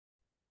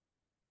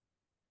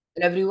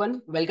Hello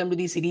everyone, welcome to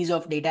the series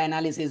of data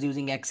analysis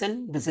using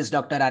Excel. This is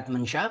Dr.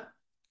 Atman Shah.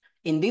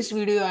 In this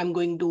video, I'm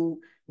going to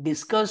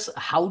discuss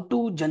how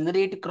to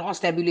generate cross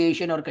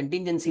tabulation or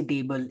contingency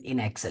table in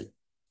Excel.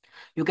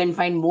 You can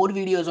find more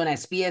videos on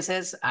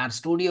SPSS,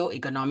 RStudio,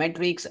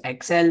 Econometrics,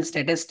 Excel,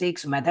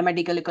 Statistics,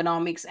 Mathematical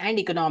Economics, and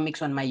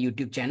Economics on my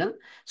YouTube channel.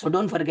 So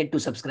don't forget to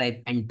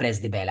subscribe and press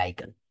the bell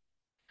icon.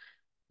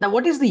 Now,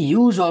 what is the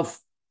use of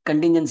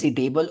contingency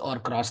table or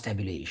cross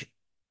tabulation?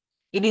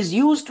 It is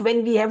used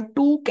when we have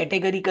two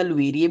categorical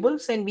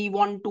variables and we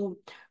want to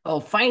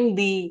find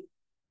the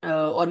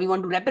or we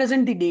want to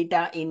represent the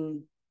data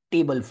in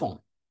table form.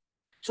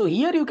 So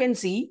here you can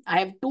see I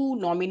have two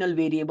nominal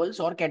variables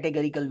or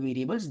categorical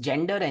variables,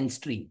 gender and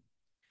stream.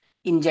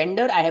 In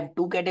gender, I have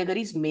two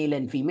categories, male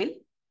and female.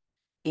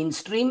 In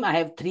stream, I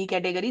have three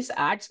categories,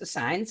 arts,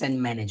 science, and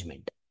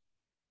management.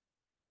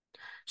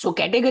 So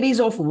categories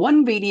of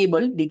one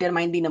variable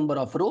determine the number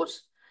of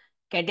rows.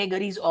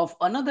 Categories of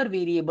another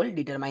variable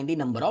determine the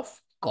number of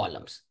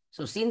columns.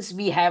 So since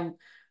we have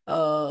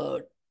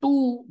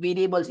two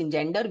variables in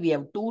gender, we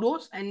have two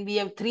rows and we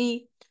have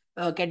three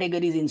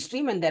categories in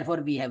stream, and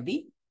therefore we have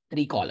the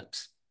three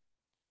columns.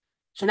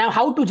 So now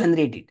how to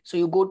generate it? So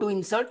you go to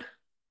insert.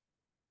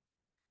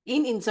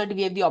 In insert,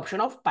 we have the option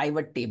of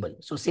pivot table.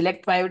 So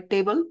select pivot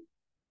table.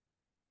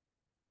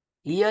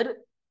 Here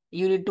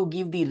you need to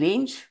give the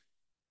range.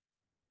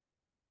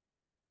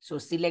 So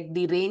select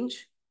the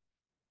range.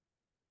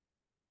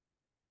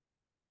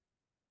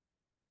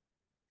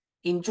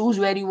 In choose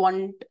where you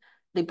want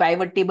the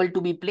pivot table to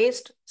be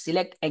placed,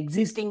 select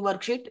existing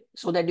worksheet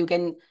so that you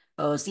can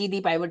see the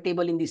pivot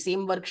table in the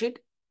same worksheet,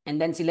 and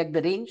then select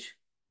the range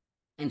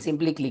and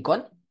simply click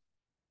on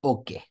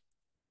OK.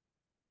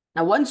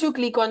 Now, once you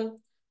click on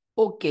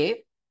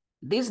OK,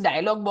 this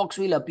dialog box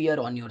will appear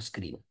on your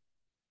screen.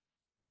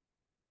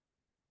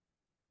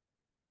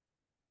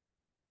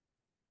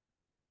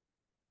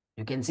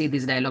 You can see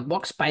this dialog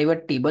box,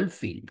 pivot table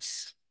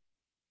fields.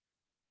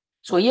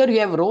 So here you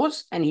have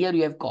rows and here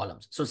you have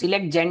columns. So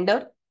select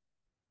gender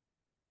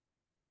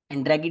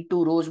and drag it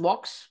to rows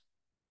box.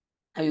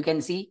 Now you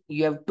can see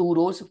you have two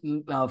rows,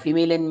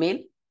 female and male.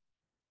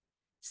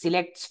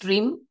 Select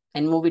stream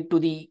and move it to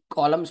the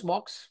columns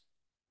box.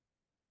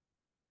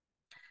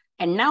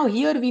 And now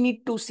here we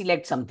need to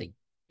select something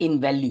in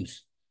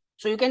values.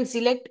 So you can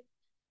select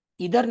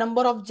either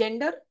number of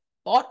gender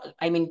or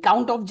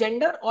count of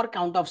gender or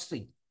count of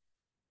stream.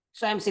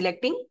 So I'm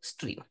selecting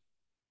stream.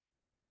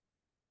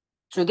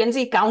 So you can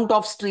see count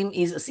of stream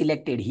is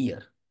selected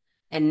here.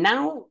 And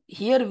now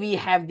here we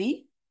have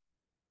the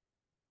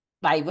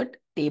pivot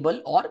table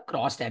or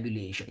cross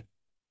tabulation.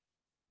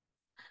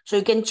 So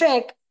you can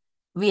check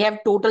we have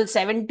total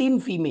 17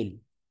 female.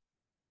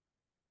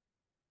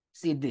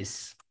 See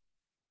this.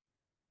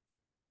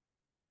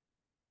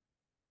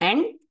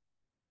 And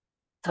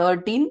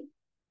 13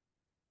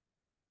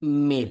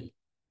 male.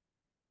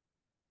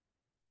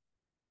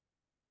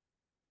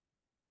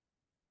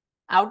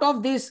 Out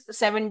of this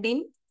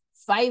 17,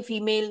 5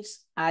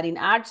 females are in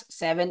arts,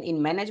 7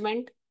 in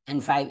management,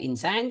 and 5 in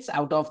science.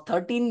 Out of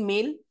 13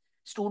 male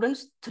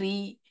students,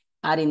 3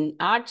 are in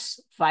arts,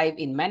 5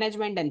 in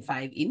management, and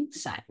 5 in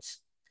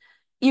science.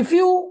 If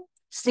you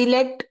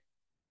select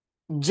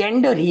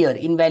gender here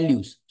in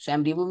values, so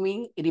I'm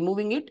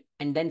removing it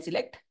and then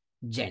select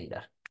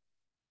gender.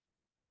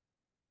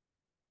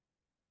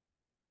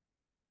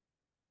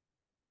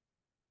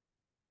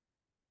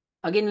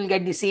 Again, we'll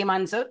get the same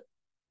answer.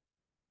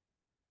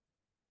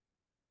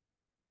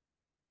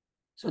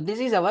 So this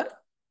is our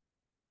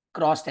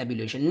cross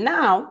tabulation.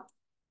 Now,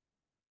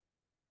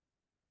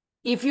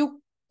 if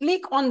you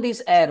click on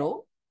this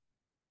arrow,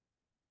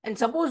 and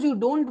suppose you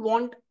don't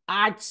want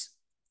arts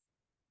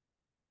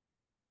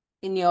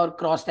in your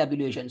cross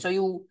tabulation, so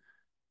you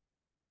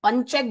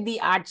uncheck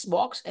the arts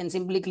box and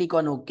simply click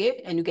on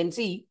OK, and you can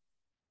see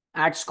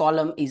arts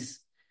column is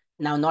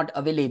now not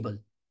available.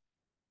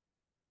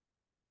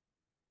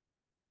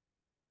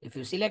 If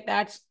you select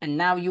arts and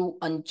now you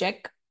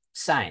uncheck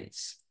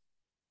science,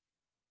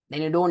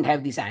 then you don't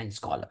have the science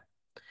column.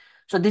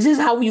 So this is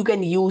how you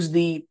can use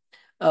the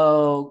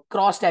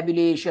cross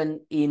tabulation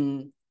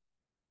in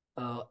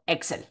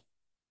Excel.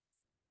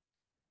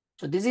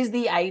 So this is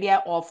the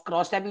idea of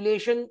cross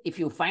tabulation. If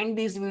you find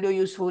this video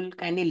useful,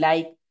 kindly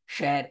like,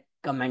 share,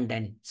 comment,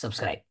 and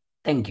subscribe.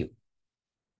 Thank you.